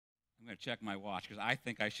going to check my watch because I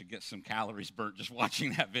think I should get some calories burnt just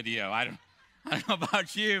watching that video. I don't know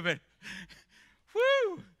about you, but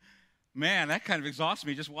whoo, man, that kind of exhausts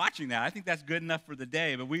me just watching that. I think that's good enough for the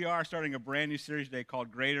day, but we are starting a brand new series today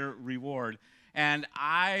called Greater Reward, and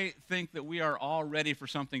I think that we are all ready for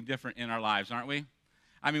something different in our lives, aren't we?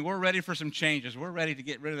 I mean, we're ready for some changes. We're ready to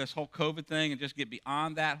get rid of this whole COVID thing and just get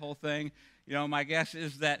beyond that whole thing. You know, my guess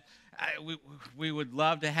is that we would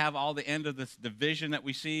love to have all the end of this division that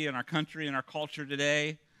we see in our country and our culture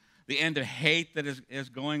today, the end of hate that is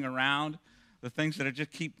going around, the things that are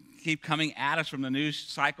just keep coming at us from the news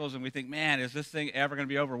cycles, and we think, man, is this thing ever going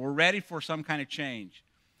to be over? We're ready for some kind of change.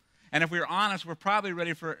 And if we're honest, we're probably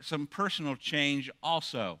ready for some personal change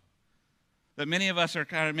also. That many of us are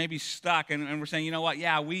kind of maybe stuck, and we're saying, you know what,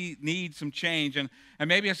 yeah, we need some change. And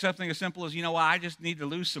maybe it's something as simple as, you know what, I just need to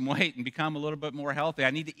lose some weight and become a little bit more healthy.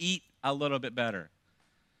 I need to eat a little bit better.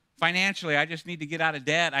 Financially, I just need to get out of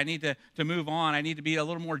debt. I need to move on. I need to be a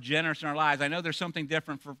little more generous in our lives. I know there's something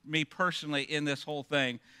different for me personally in this whole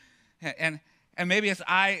thing. And maybe it's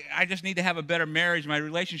I just need to have a better marriage. My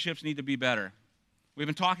relationships need to be better. We've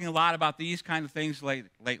been talking a lot about these kind of things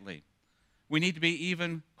lately. We need to be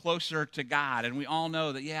even closer to God. And we all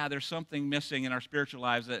know that, yeah, there's something missing in our spiritual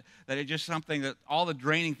lives, that it's just something that all the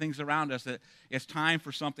draining things around us, that it's time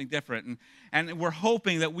for something different. And we're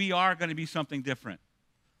hoping that we are going to be something different,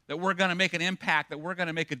 that we're going to make an impact, that we're going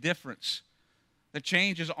to make a difference, that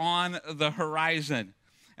change is on the horizon.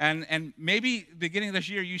 And maybe beginning of this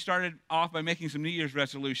year, you started off by making some New Year's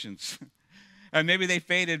resolutions. And maybe they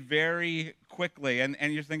faded very quickly, and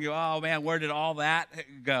you're thinking, oh, man, where did all that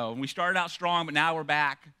go? And we started out strong, but now we're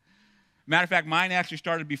back. Matter of fact, mine actually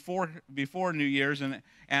started before New Year's, and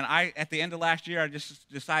I, at the end of last year, I just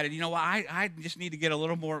decided, you know what, I just need to get a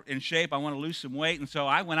little more in shape. I want to lose some weight, and so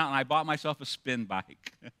I went out and I bought myself a spin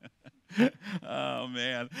bike. Oh,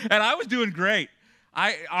 man. And I was doing great.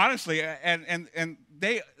 I honestly, and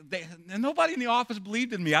nobody in the office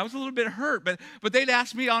believed in me. I was a little bit hurt, but they'd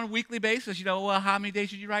ask me on a weekly basis, you know, well, how many days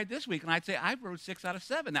did you ride this week? And I'd say, I rode 6 out of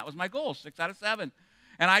 7. That was my goal, 6 out of 7.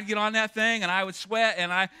 And I'd get on that thing, and I would sweat,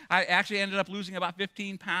 and I actually ended up losing about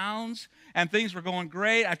 15 pounds, and things were going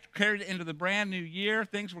great. I carried it into the brand new year.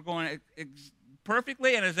 Things were going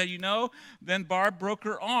perfectly, and as you know, then Barb broke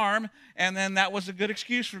her arm, and then that was a good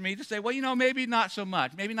excuse for me to say, well, you know, maybe not so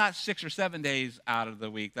much, maybe not 6 or 7 days out of the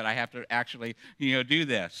week that I have to actually, you know, do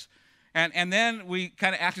this. And then we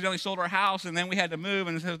kind of accidentally sold our house, and then we had to move,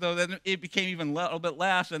 and so then it became even a little bit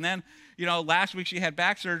less. And then, you know, last week she had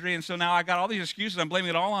back surgery, and so now I got all these excuses. I'm blaming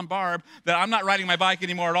it all on Barb, that I'm not riding my bike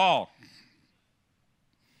anymore at all,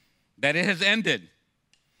 that it has ended.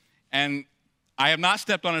 And I have not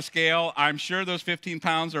stepped on a scale. I'm sure those 15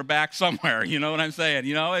 pounds are back somewhere. You know what I'm saying?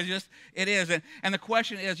 You know, it is. And the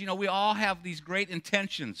question is, you know, we all have these great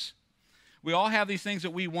intentions. We all have these things that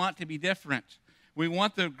we want to be different. We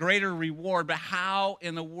want the greater reward, but how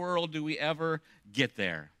in the world do we ever get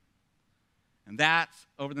there? And that,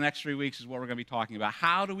 over the next 3 weeks, is what we're going to be talking about.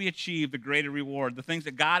 How do we achieve the greater reward, the things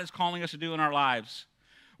that God is calling us to do in our lives,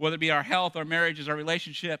 whether it be our health, our marriages, our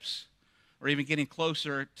relationships, or even getting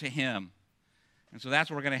closer to Him? And so that's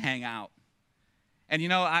where we're going to hang out. And, you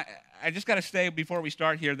know, I just got to say before we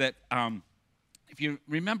start here that if you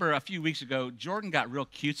remember a few weeks ago, Jordan got real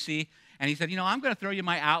cutesy. And he said, you know, I'm going to throw you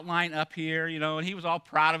my outline up here, you know. And he was all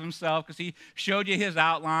proud of himself because he showed you his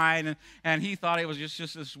outline. And he thought it was just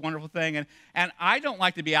this wonderful thing. And I don't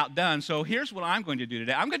like to be outdone. So here's what I'm going to do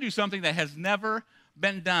today. I'm going to do something that has never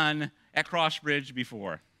been done at Crossbridge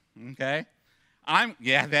before. Okay?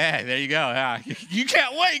 There you go. You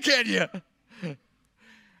can't wait, can you?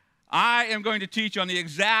 I am going to teach on the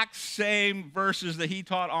exact same verses that he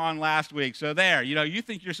taught on last week. So there, you know, you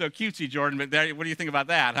think you're so cutesy, Jordan, but there, what do you think about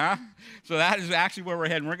that, huh? So that is actually where we're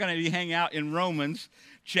heading. We're going to be hanging out in Romans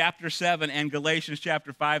chapter 7 and Galatians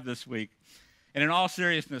chapter 5 this week. And in all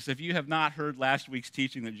seriousness, if you have not heard last week's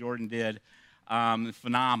teaching that Jordan did,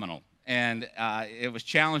 phenomenal. And it was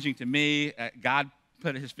challenging to me. God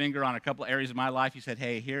put his finger on a couple of areas of my life. He said,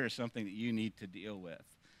 hey, here is something that you need to deal with.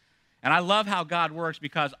 And I love how God works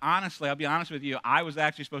because, honestly, I'll be honest with you, I was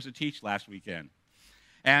actually supposed to teach last weekend.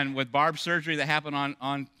 And with Barb's surgery that happened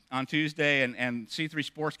on Tuesday and C3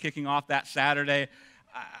 Sports kicking off that Saturday,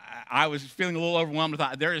 I was feeling a little overwhelmed. I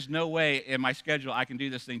thought, there is no way in my schedule I can do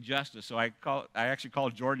this thing justice. So I actually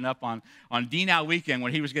called Jordan up on D-Now weekend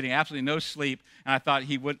when he was getting absolutely no sleep. And I thought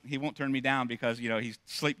he won't turn me down because, you know, he's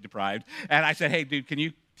sleep deprived. And I said, hey, dude, can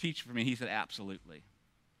you teach for me? He said, absolutely.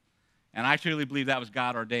 And I truly believe that was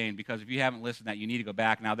God ordained, because if you haven't listened to that, you need to go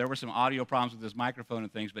back. Now, there were some audio problems with this microphone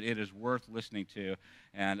and things, but it is worth listening to,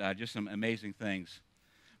 and just some amazing things.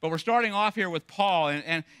 But we're starting off here with Paul.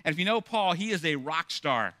 And if you know Paul, he is a rock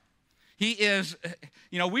star. He is,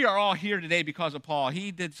 we are all here today because of Paul.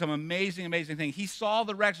 He did some amazing, amazing things. He saw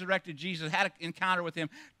the resurrected Jesus, had an encounter with him,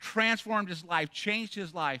 transformed his life, changed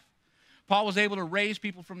his life. Paul was able to raise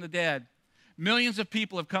people from the dead. Millions of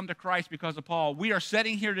people have come to Christ because of Paul. We are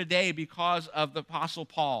sitting here today because of the Apostle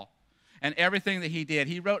Paul and everything that he did.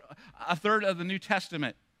 He wrote a third of the New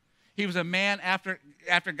Testament. He was a man after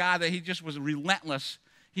God, that he just was relentless.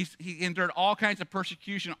 He endured all kinds of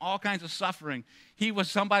persecution, all kinds of suffering. He was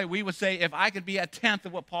somebody we would say, if I could be a tenth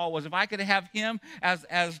of what Paul was, if I could have him as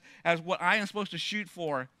what I am supposed to shoot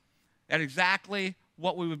for, that's exactly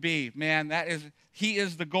what we would be. Man, he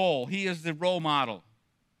is the goal. He is the role model.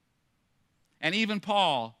 And even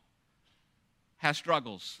Paul has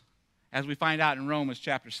struggles, as we find out in Romans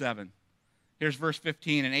chapter 7. Here's verse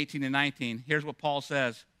 15 and 18 and 19. Here's what Paul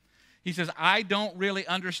says. He says, I don't really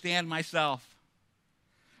understand myself.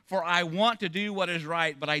 For I want to do what is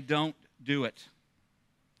right, but I don't do it.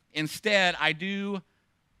 Instead, I do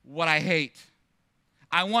what I hate.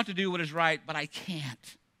 I want to do what is right, but I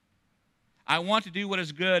can't. I want to do what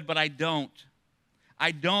is good, but I don't.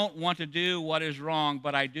 I don't want to do what is wrong,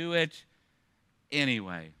 but I do it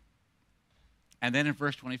anyway. And then in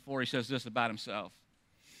verse 24, he says this about himself.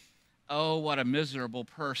 Oh, what a miserable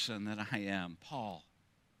person that I am, Paul.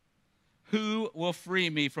 Who will free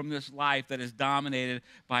me from this life that is dominated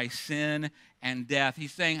by sin and death?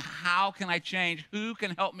 He's saying, how can I change? Who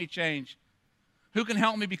can help me change? Who can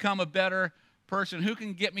help me become a better person? Who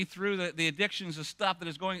can get me through the addictions of stuff that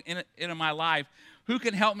is going into my life? Who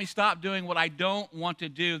can help me stop doing what I don't want to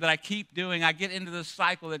do, that I keep doing? I get into this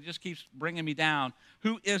cycle that just keeps bringing me down.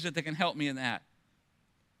 Who is it that can help me in that?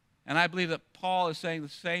 And I believe that Paul is saying the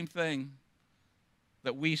same thing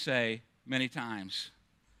that we say many times.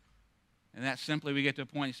 And that's simply we get to a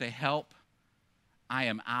point and say, help, I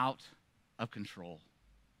am out of control.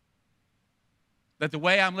 That the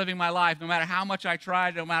way I'm living my life, no matter how much I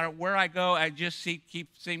try, no matter where I go, I just keep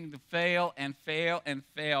seeming to fail and fail and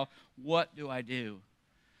fail. What do I do?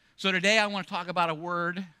 So today I want to talk about a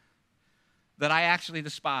word that I actually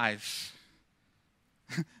despise.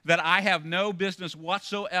 That I have no business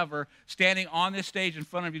whatsoever standing on this stage in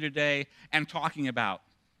front of you today and talking about.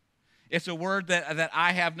 It's a word that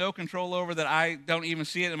I have no control over, that I don't even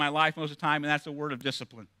see it in my life most of the time, and that's the word of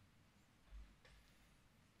discipline.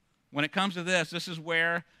 When it comes to this is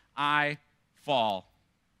where I fall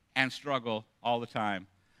and struggle all the time.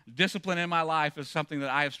 Discipline in my life is something that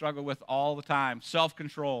I have struggled with all the time.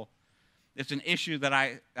 Self-control. It's an issue that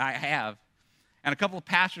I have. And a couple of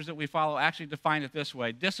pastors that we follow actually define it this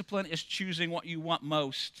way. Discipline is choosing what you want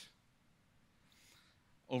most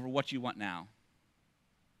over what you want now.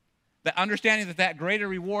 The understanding that greater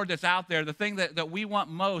reward that's out there, the thing that we want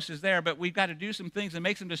most is there, but we've got to do some things and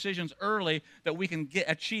make some decisions early that we can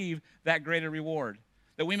achieve that greater reward.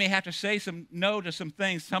 That we may have to say some no to some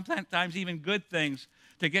things, sometimes even good things,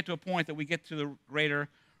 to get to a point that we get to the greater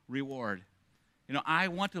reward. I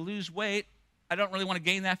want to lose weight. I don't really want to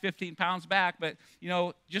gain that 15 pounds back, but,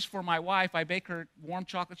 just for my wife, I bake her warm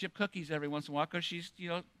chocolate chip cookies every once in a while because she's,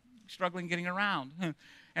 struggling getting around.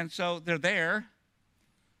 And so they're there.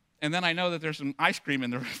 And then I know that there's some ice cream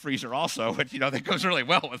in the freezer also, which, that goes really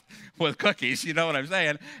well with cookies, you know what I'm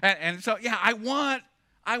saying? And so, yeah, I want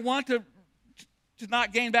to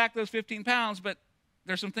not gain back those 15 pounds, but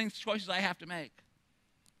there's some choices I have to make.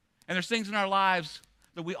 And there's things in our lives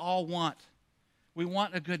that we all want. We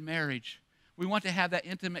want a good marriage. We want to have that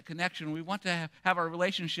intimate connection. We want to have our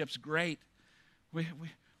relationships great. We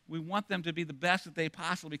want them to be the best that they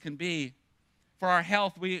possibly can be. For our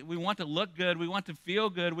health, we want to look good. We want to feel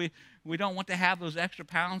good. We don't want to have those extra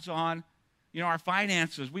pounds on. Our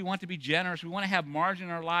finances, we want to be generous. We want to have margin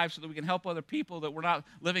in our lives so that we can help other people, that we're not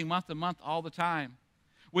living month to month all the time.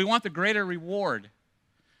 We want the greater reward.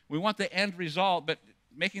 We want the end result, but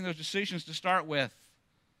making those decisions to start with.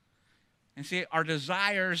 And see, our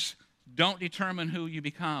desires don't determine who you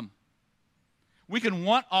become. We can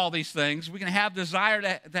want all these things. We can have desire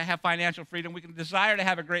to have financial freedom. We can desire to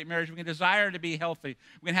have a great marriage. We can desire to be healthy.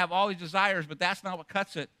 We can have all these desires, but that's not what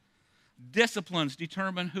cuts it. Disciplines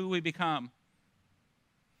determine who we become.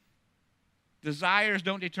 Desires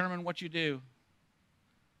don't determine what you do.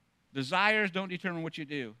 Desires don't determine what you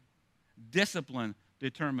do. Discipline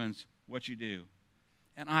determines what you do.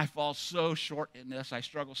 And I fall so short in this. I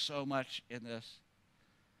struggle so much in this.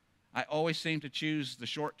 I always seem to choose the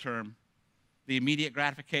short term, the immediate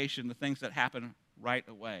gratification, the things that happen right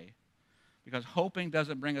away. Because hoping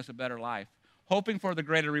doesn't bring us a better life. Hoping for the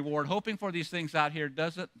greater reward, hoping for these things out here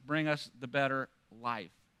doesn't bring us the better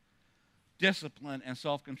life. Discipline and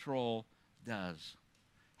self-control does.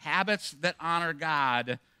 Habits that honor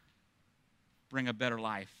God bring a better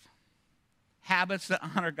life. Habits that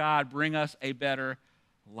honor God bring us a better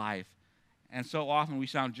life. And so often we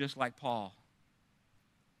sound just like Paul.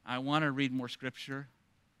 I want to read more scripture.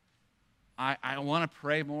 I want to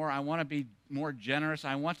pray more. I want to be more generous.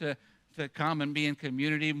 I want to come and be in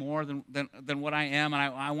community more than what I am. And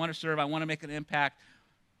I want to serve. I want to make an impact.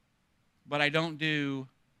 But I don't do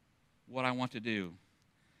what I want to do.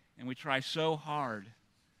 And we try so hard,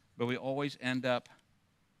 but we always end up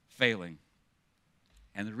failing.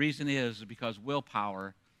 And the reason is because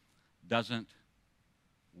willpower doesn't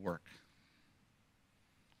work.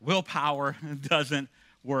 Willpower doesn't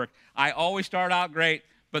work. I always start out great,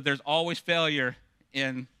 but there's always failure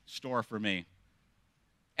in store for me.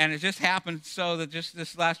 And it just happened so that just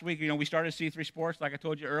this last week, we started C3 Sports, like I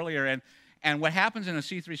told you earlier, and what happens in a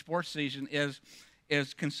C3 Sports season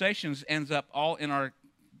is concessions ends up all in our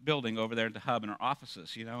building over there at the hub in our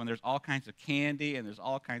offices, and there's all kinds of candy and there's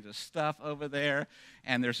all kinds of stuff over there,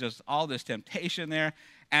 and there's just all this temptation there.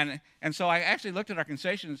 And so I actually looked at our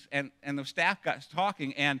concessions, and the staff got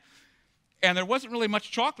talking, and there wasn't really much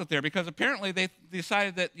chocolate there because apparently they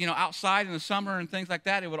decided that, outside in the summer and things like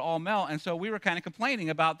that, it would all melt. And so we were kind of complaining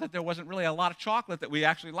about that there wasn't really a lot of chocolate that we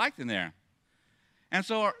actually liked in there. And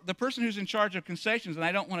so the person who's in charge of concessions, and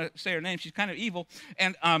I don't want to say her name, she's kind of evil,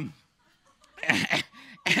 and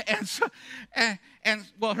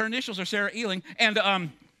well, her initials are Sarah Ealing,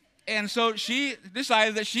 and so she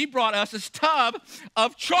decided that she brought us this tub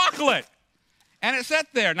of chocolate, and it sat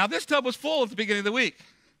there. Now, this tub was full at the beginning of the week,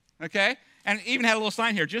 okay? And it even had a little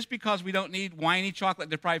sign here, just because we don't need whiny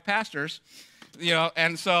chocolate-deprived pastors,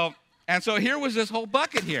 and so here was this whole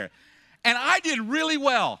bucket here. And I did really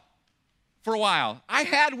well for a while. I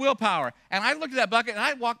had willpower, and I looked at that bucket, and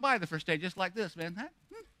I walked by the first day just like this, man.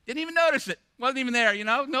 Didn't even notice it. Wasn't even there,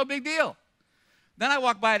 no big deal. Then I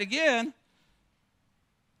walked by it again,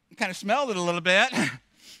 kind of smelled it a little bit,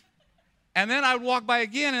 and then I would walk by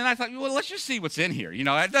again, and I thought, well, let's just see what's in here.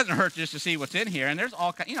 It doesn't hurt just to see what's in here, and there's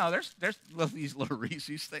all there's these little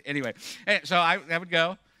Reese's things. Anyway, so I would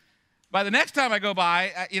go. By the next time I go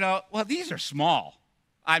by, well, these are small.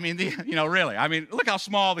 I mean, really. I mean, look how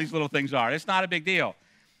small these little things are. It's not a big deal.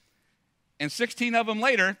 And 16 of them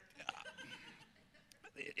later,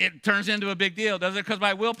 it turns into a big deal, doesn't it? Because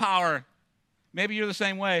my willpower, maybe you're the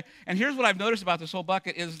same way. And here's what I've noticed about this whole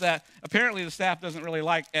bucket is that apparently the staff doesn't really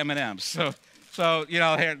like M&Ms. So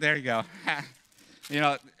here, there you go.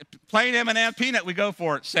 Plain M&M, peanut, we go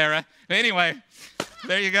for it, Sarah. Anyway,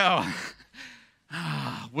 there you go.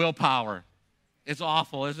 Willpower. It's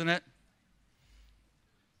awful, isn't it?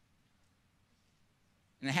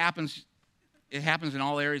 And it happens in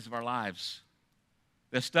all areas of our lives.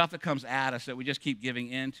 The stuff that comes at us that we just keep giving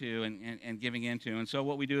into and giving into. And so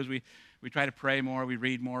what we do is we try to pray more, we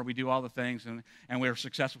read more, we do all the things, and we're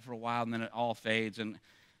successful for a while, and then it all fades. And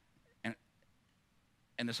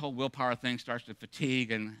this whole willpower thing starts to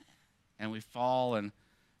fatigue, and we fall, and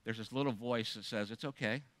there's this little voice that says, it's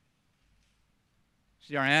okay.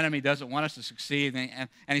 See, our enemy doesn't want us to succeed. And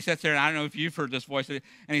he sits there, and I don't know if you've heard this voice, and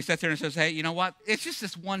he sits there and says, hey, you know what? It's just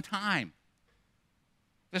this one time.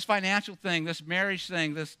 This financial thing, this marriage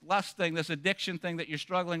thing, this lust thing, this addiction thing that you're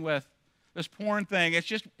struggling with, this porn thing, it's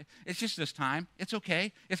just this time. It's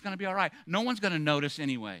okay. It's going to be all right. No one's going to notice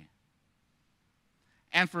anyway.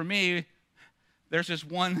 And for me, there's this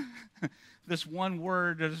one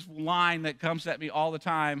word, this line that comes at me all the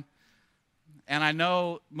time. And I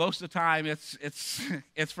know most of the time it's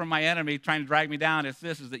from my enemy trying to drag me down. It's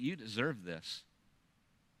that you deserve this.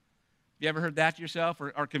 You ever heard that to yourself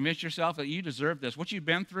or convinced yourself that you deserve this? What you've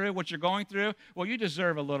been through, what you're going through, well, you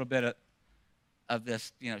deserve a little bit of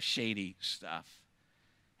this, shady stuff.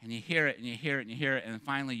 And you hear it, and you hear it, and you hear it, and then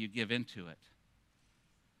finally you give into it.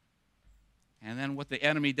 And then what the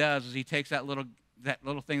enemy does is he takes that little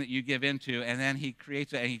thing that you give into, and then he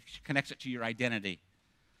creates it, and he connects it to your identity.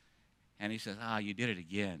 And he says, you did it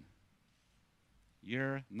again.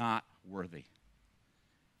 You're not worthy.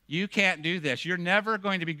 You can't do this. You're never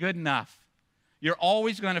going to be good enough. You're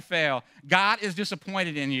always going to fail. God is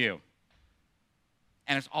disappointed in you.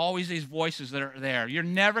 And it's always these voices that are there. You're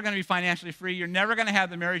never going to be financially free. You're never going to have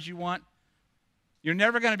the marriage you want. You're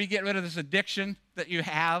never going to get rid of this addiction that you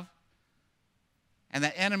have. And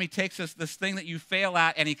the enemy takes this thing that you fail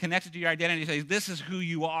at, and he connects it to your identity and says, this is who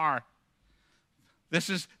you are. This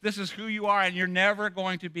is who you are, and you're never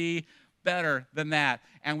going to be better than that.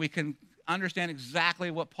 And we can understand exactly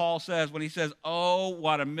what Paul says when he says, oh,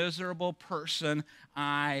 what a miserable person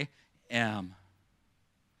I am.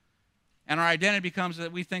 And our identity becomes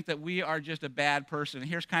that we think that we are just a bad person. And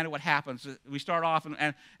here's kind of what happens. We start off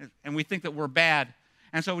and we think that we're bad.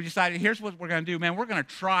 And so we decided, here's what we're going to do, man. We're going to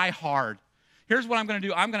try hard. Here's what I'm going to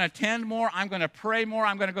do. I'm going to attend more. I'm going to pray more.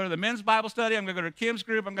 I'm going to go to the men's Bible study. I'm going to go to Kim's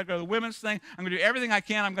group. I'm going to go to the women's thing. I'm going to do everything I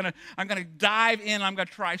can. I'm going to dive in. I'm going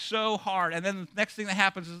to try so hard. And then the next thing that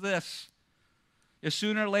happens is this. Is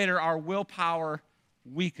sooner or later, our willpower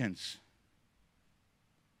weakens.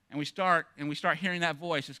 And we start hearing that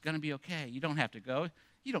voice. It's going to be okay. You don't have to go.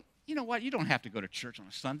 You know what? You don't have to go to church on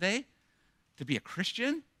a Sunday to be a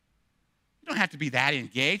Christian. You don't have to be that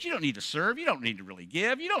engaged. You don't need to serve. You don't need to really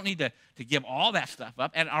give. You don't need to give all that stuff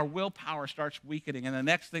up. And our willpower starts weakening. And the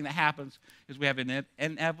next thing that happens is we have an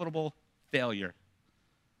inevitable failure.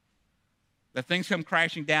 That things come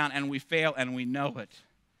crashing down and we fail and we know it.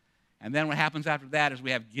 And then what happens after that is we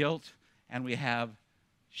have guilt and we have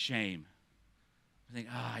shame. We think,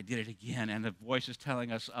 oh, I did it again. And the voice is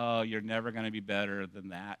telling us, oh, you're never going to be better than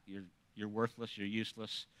that. You're worthless. You're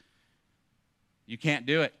useless. You can't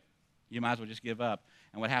do it. You might as well just give up.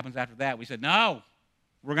 And what happens after that? We said, no,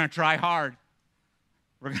 we're going to try hard.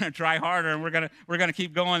 We're going to try harder, and we're going to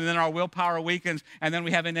keep going. And then our willpower weakens, and then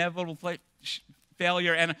we have inevitable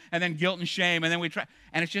failure, and then guilt and shame, and then we try.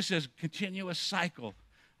 And it's just this continuous cycle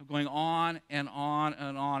of going on and on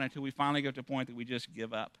and on until we finally get to the point that we just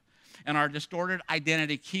give up. And our distorted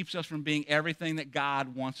identity keeps us from being everything that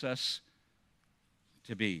God wants us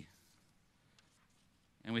to be.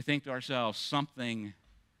 And we think to ourselves, something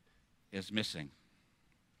is missing.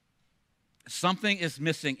 Something is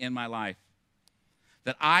missing in my life.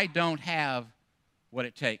 That I don't have what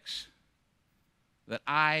it takes. That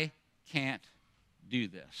I can't do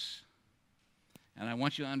this. And I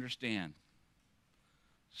want you to understand,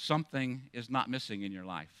 something is not missing in your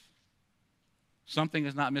life. Something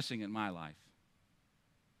is not missing in my life.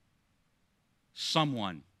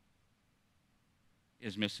 Someone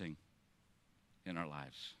is missing in our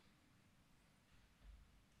lives.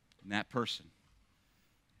 And that person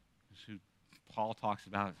is who Paul talks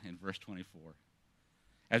about in verse 24.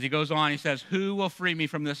 As he goes on, he says, who will free me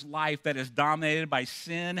from this life that is dominated by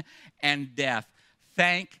sin and death?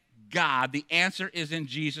 Thank God. The answer is in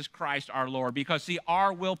Jesus Christ our Lord. Because, see,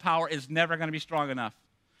 our willpower is never going to be strong enough.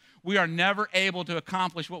 We are never able to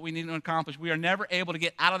accomplish what we need to accomplish. We are never able to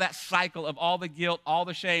get out of that cycle of all the guilt, all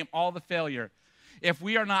the shame, all the failure. If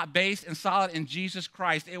we are not based and solid in Jesus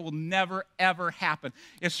Christ, it will never, ever happen.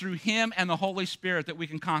 It's through Him and the Holy Spirit that we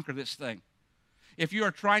can conquer this thing. If you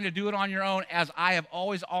are trying to do it on your own, as I have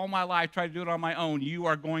always all my life tried to do it on my own, you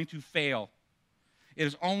are going to fail. It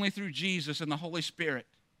is only through Jesus and the Holy Spirit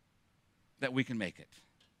that we can make it.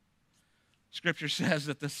 Scripture says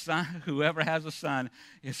that the Son, whoever has a Son,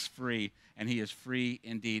 is free, and he is free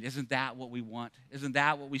indeed. Isn't that what we want? Isn't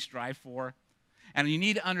that what we strive for? And you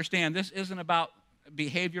need to understand, this isn't about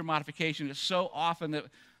behavior modification. It's so often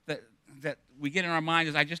that we get in our mind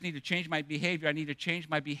is, I just need to change my behavior. I need to change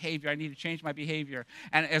my behavior. I need to change my behavior.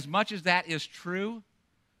 And as much as that is true,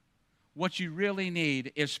 what you really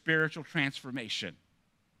need is spiritual transformation.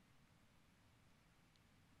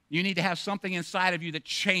 You need to have something inside of you that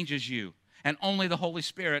changes you. And only the Holy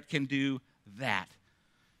Spirit can do that.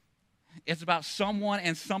 It's about someone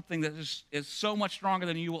and something that is so much stronger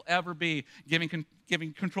than you will ever be,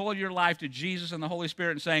 giving control of your life to Jesus and the Holy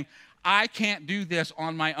Spirit and saying, I can't do this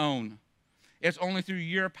on my own. It's only through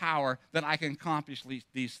your power that I can accomplish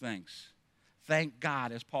these things. Thank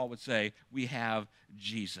God, as Paul would say, we have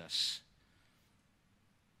Jesus.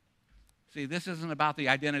 See, this isn't about the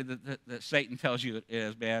identity that Satan tells you it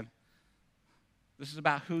is, man. This is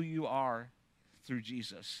about who you are through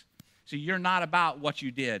Jesus. See, you're not about what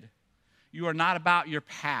you did. You are not about your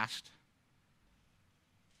past.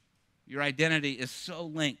 Your identity is so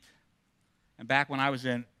linked. And back when I was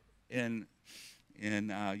in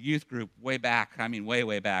youth group, way back, I mean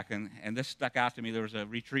way back, and this stuck out to me. There was a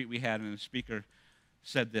retreat we had, and the speaker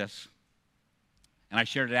said this. And I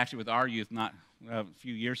shared it actually with our youth a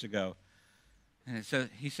few years ago. And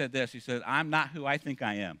he said this. He said, I'm not who I think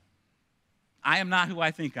I am. I am not who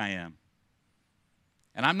I think I am.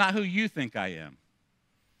 And I'm not who you think I am.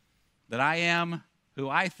 That I am who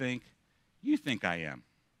I think you think I am.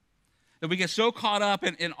 That we get so caught up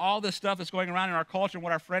in all this stuff that's going around in our culture and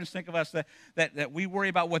what our friends think of us that we worry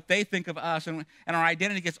about what they think of us, and our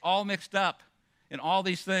identity gets all mixed up in all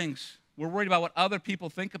these things. We're worried about what other people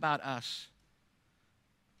think about us.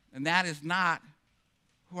 And that is not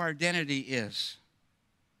who our identity is.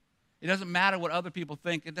 It doesn't matter what other people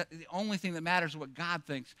think. The only thing that matters is what God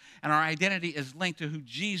thinks. And our identity is linked to who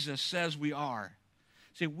Jesus says we are.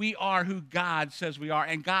 See, we are who God says we are,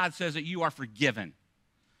 and God says that you are forgiven.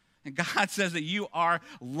 And God says that you are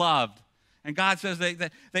loved. And God says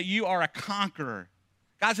that you are a conqueror.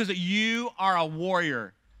 God says that you are a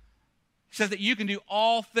warrior. He says that you can do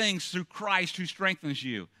all things through Christ who strengthens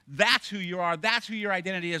you. That's who you are. That's who your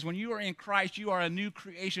identity is. When you are in Christ, you are a new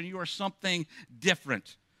creation. You are something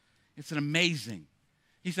different. It's an amazing.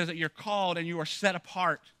 He says that you're called and you are set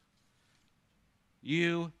apart.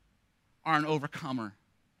 You are an overcomer.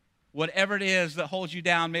 Whatever it is that holds you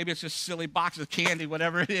down, maybe it's a silly box of candy,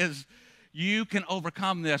 whatever it is, you can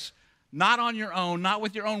overcome this. Not on your own, not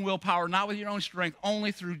with your own willpower, not with your own strength,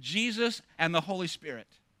 only through Jesus and the Holy Spirit.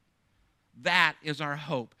 That is our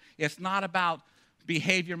hope. It's not about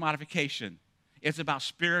behavior modification. It's about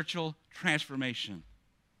spiritual transformation.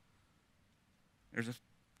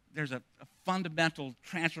 There's a fundamental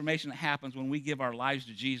transformation that happens when we give our lives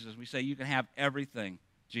to Jesus. We say, you can have everything,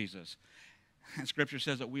 Jesus. And Scripture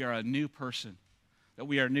says that we are a new person, that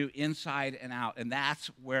we are new inside and out, and that's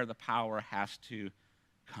where the power has to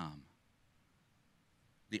come.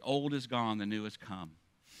 The old is gone, the new has come.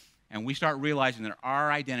 And we start realizing that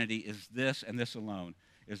our identity is this and this alone,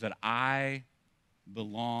 is that I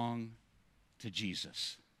belong to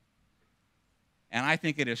Jesus. And I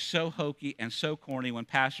think it is so hokey and so corny when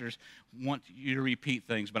pastors want you to repeat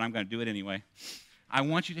things, but I'm going to do it anyway. I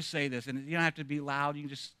want you to say this, and you don't have to be loud. You can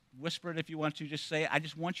just whisper it if you want to. Just say it. I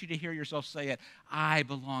just want you to hear yourself say it. I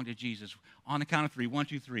belong to Jesus. On the count of 3. 1,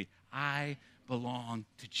 2, 3. I belong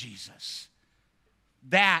to Jesus.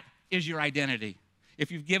 That is your identity.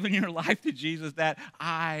 If you've given your life to Jesus, that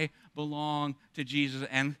I belong to Jesus.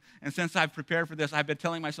 And since I've prepared for this, I've been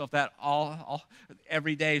telling myself that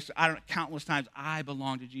every day. So countless times, I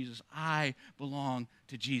belong to Jesus. I belong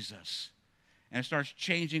to Jesus. And it starts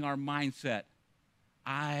changing our mindset.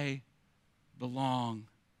 I belong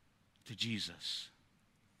to Jesus.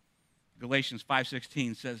 Galatians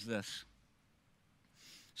 5:16 says this.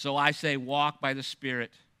 So I say, walk by the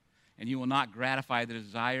Spirit, and you will not gratify the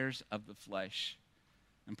desires of the flesh.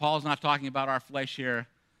 And Paul's not talking about our flesh here.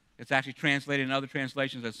 It's actually translated in other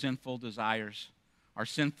translations as sinful desires, our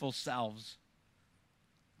sinful selves.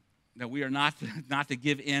 That we are not to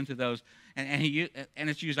give in to those. And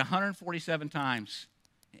it's used 147 times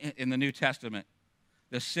in the New Testament.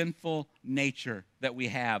 The sinful nature that we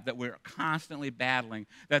have, that we're constantly battling,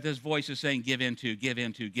 that this voice is saying, give into, give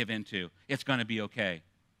into, give into. It's going to be okay.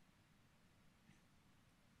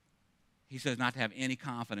 He says not to have any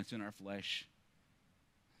confidence in our flesh,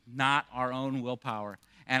 not our own willpower.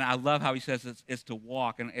 And I love how he says it's to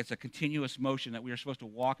walk, and it's a continuous motion that we are supposed to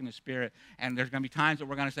walk in the Spirit. And there's going to be times that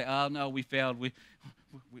we're going to say, oh, no, we failed. We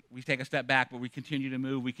take a step back, but we continue to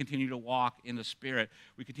move. We continue to walk in the Spirit.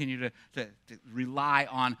 We continue to rely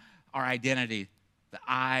on our identity, that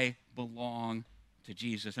I belong to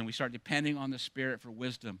Jesus. And we start depending on the Spirit for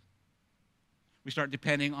wisdom. We start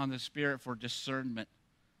depending on the Spirit for discernment,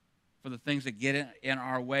 for the things that get in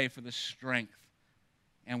our way, for the strength.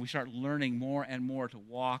 And we start learning more and more to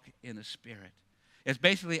walk in the Spirit. It's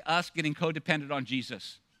basically us getting codependent on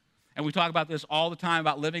Jesus. And we talk about this all the time,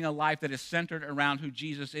 about living a life that is centered around who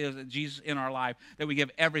Jesus is, and Jesus in our life, that we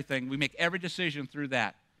give everything. We make every decision through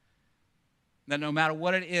that. That no matter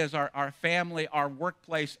what it is, our family, our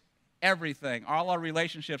workplace, everything, all our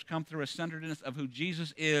relationships come through a centeredness of who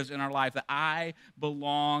Jesus is in our life, that I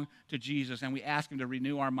belong to Jesus. And we ask him to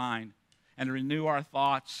renew our mind and to renew our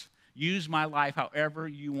thoughts. Use my life however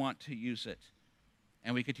you want to use it.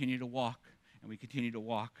 And we continue to walk, and we continue to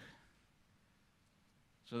walk.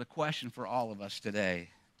 So the question for all of us today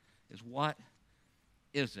is, what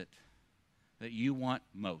is it that you want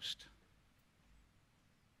most?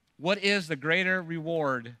 What is the greater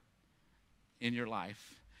reward in your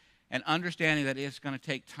life? And understanding that it's going to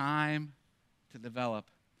take time to develop,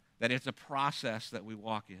 that it's a process that we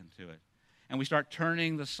walk into it. And we start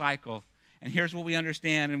turning the cycle. And here's what we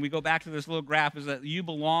understand, and we go back to this little graph, is that you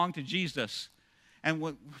belong to Jesus.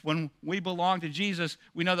 And when we belong to Jesus,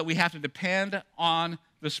 we know that we have to depend on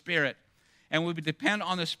the Spirit. And when we depend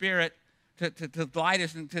on the Spirit to guide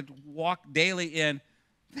us and to walk daily in,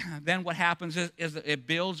 then what happens is that it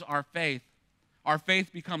builds our faith. Our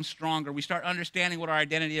faith becomes stronger. We start understanding what our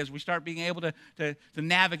identity is. We start being able to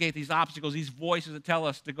navigate these obstacles, these voices that tell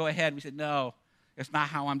us to go ahead. We say, no, it's not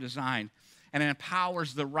how I'm designed. And it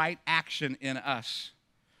empowers the right action in us,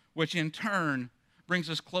 which in turn brings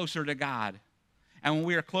us closer to God. And when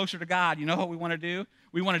we are closer to God, you know what we want to do?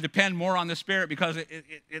 We want to depend more on the Spirit, because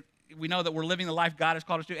we know that we're living the life God has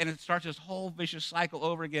called us to, and it starts this whole vicious cycle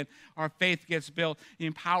over again. Our faith gets built. It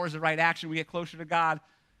empowers the right action. We get closer to God,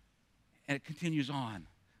 and it continues on.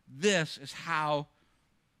 This is how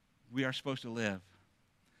we are supposed to live.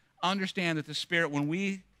 Understand that the Spirit, when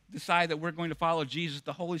we decide that we're going to follow Jesus,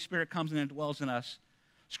 the Holy Spirit comes in and dwells in us.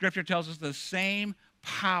 Scripture tells us the same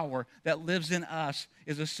power that lives in us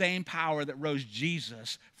is the same power that rose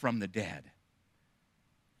Jesus from the dead.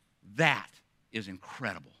 That is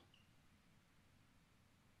incredible.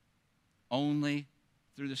 Only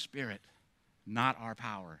through the Spirit, not our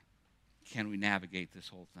power, can we navigate this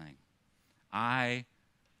whole thing. I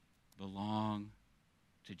belong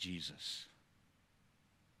to Jesus.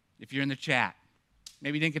 If you're in the chat,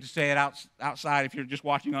 maybe you didn't get to say it outside. If you're just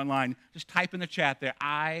watching online, just type in the chat there,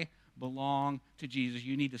 I belong to Jesus.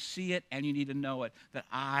 You need to see it and you need to know it, that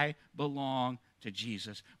I belong to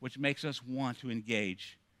Jesus, which makes us want to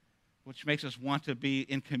engage, which makes us want to be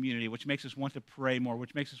in community, which makes us want to pray more,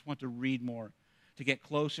 which makes us want to read more, to get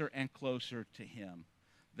closer and closer to Him.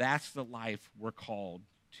 That's the life we're called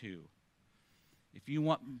to. If you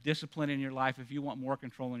want discipline in your life, if you want more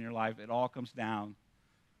control in your life, it all comes down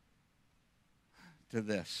to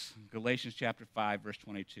this. Galatians chapter 5, verse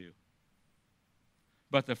 22.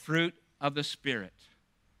 But the fruit of the Spirit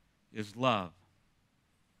is love,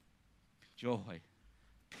 joy,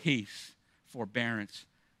 peace, forbearance,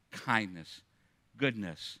 kindness,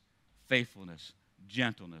 goodness, faithfulness,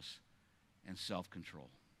 gentleness, and self-control.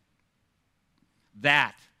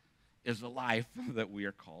 That is the life that we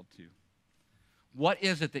are called to. What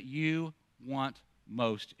is it that you want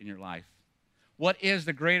most in your life? What is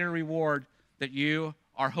the greater reward that you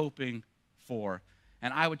are hoping for?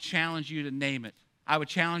 And I would challenge you to name it. I would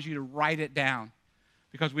challenge you to write it down,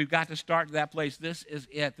 because we've got to start to that place. This is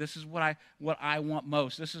it. This is what I want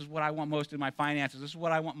most. This is what I want most in my finances. This is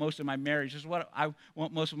what I want most in my marriage. This is what I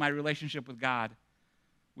want most in my relationship with God.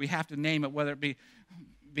 We have to name it, whether it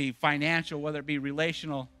be financial, whether it be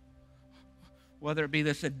relational, whether it be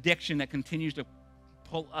this addiction that continues to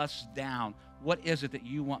pull us down. What is it that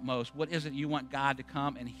you want most? What is it you want God to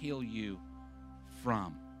come and heal you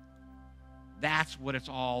from? That's what it's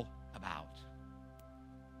all about.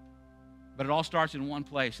 But it all starts in one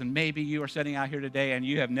place. And maybe you are sitting out here today and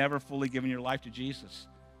you have never fully given your life to Jesus.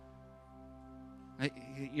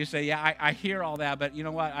 You say, yeah, I hear all that, but you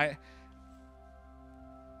know what? I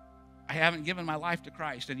haven't given my life to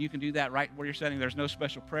Christ. And you can do that right where you're sitting. There's no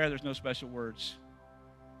special prayer. There's no special words.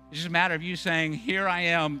 It's just a matter of you saying, here I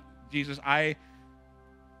am, Jesus. I'm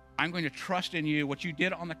going to trust in you, what you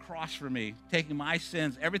did on the cross for me, taking my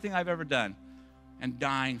sins, everything I've ever done, and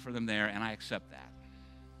dying for them there, and I accept that.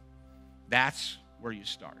 That's where you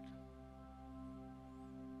start.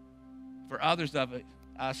 For others of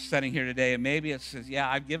us sitting here today, and maybe it says, yeah,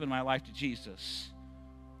 I've given my life to Jesus.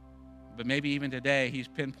 But maybe even today, He's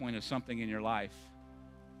pinpointed something in your life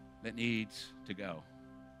that needs to go.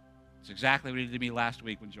 It's exactly what He did to me last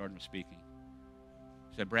week when Jordan was speaking.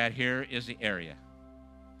 He said, Brad, here is the area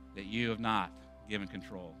that you have not given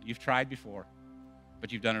control. You've tried before,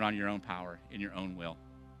 but you've done it on your own power, in your own will,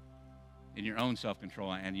 in your own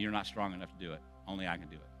self-control, and you're not strong enough to do it. Only I can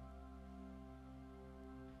do it.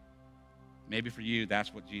 Maybe for you,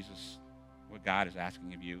 that's what God is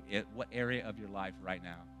asking of you. What area of your life right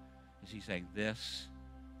now is He saying, this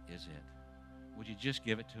is it? Would you just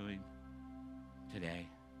give it to Him today?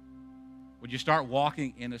 Would you start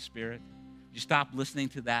walking in the Spirit? Would you stop listening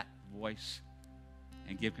to that voice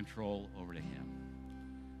and give control over to Him?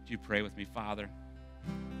 Would you pray with me, Father?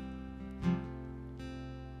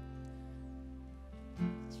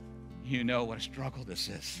 You know what a struggle this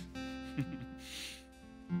is.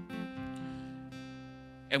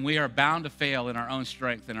 And we are bound to fail in our own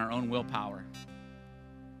strength and our own willpower,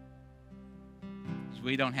 because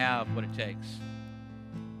we don't have what it takes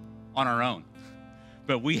on our own.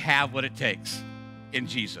 But we have what it takes in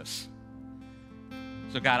Jesus.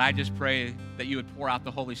 So God, I just pray that you would pour out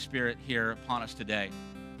the Holy Spirit here upon us today,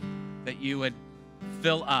 that you would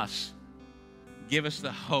fill us, give us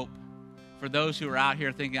the hope. For those who are out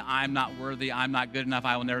here thinking, I'm not worthy, I'm not good enough,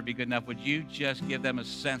 I will never be good enough, would you just give them a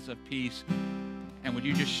sense of peace, and would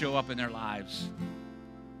you just show up in their lives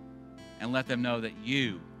and let them know that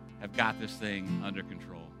you have got this thing under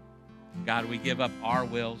control. God, we give up our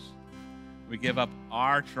wills, we give up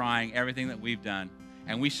our trying, everything that we've done,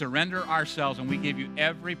 and we surrender ourselves and we give you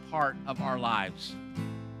every part of our lives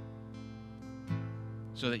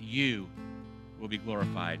so that you will be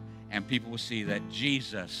glorified and people will see that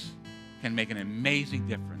Jesus can make an amazing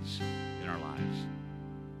difference in our lives.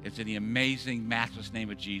 It's in the amazing, matchless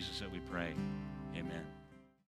name of Jesus that we pray. Amen.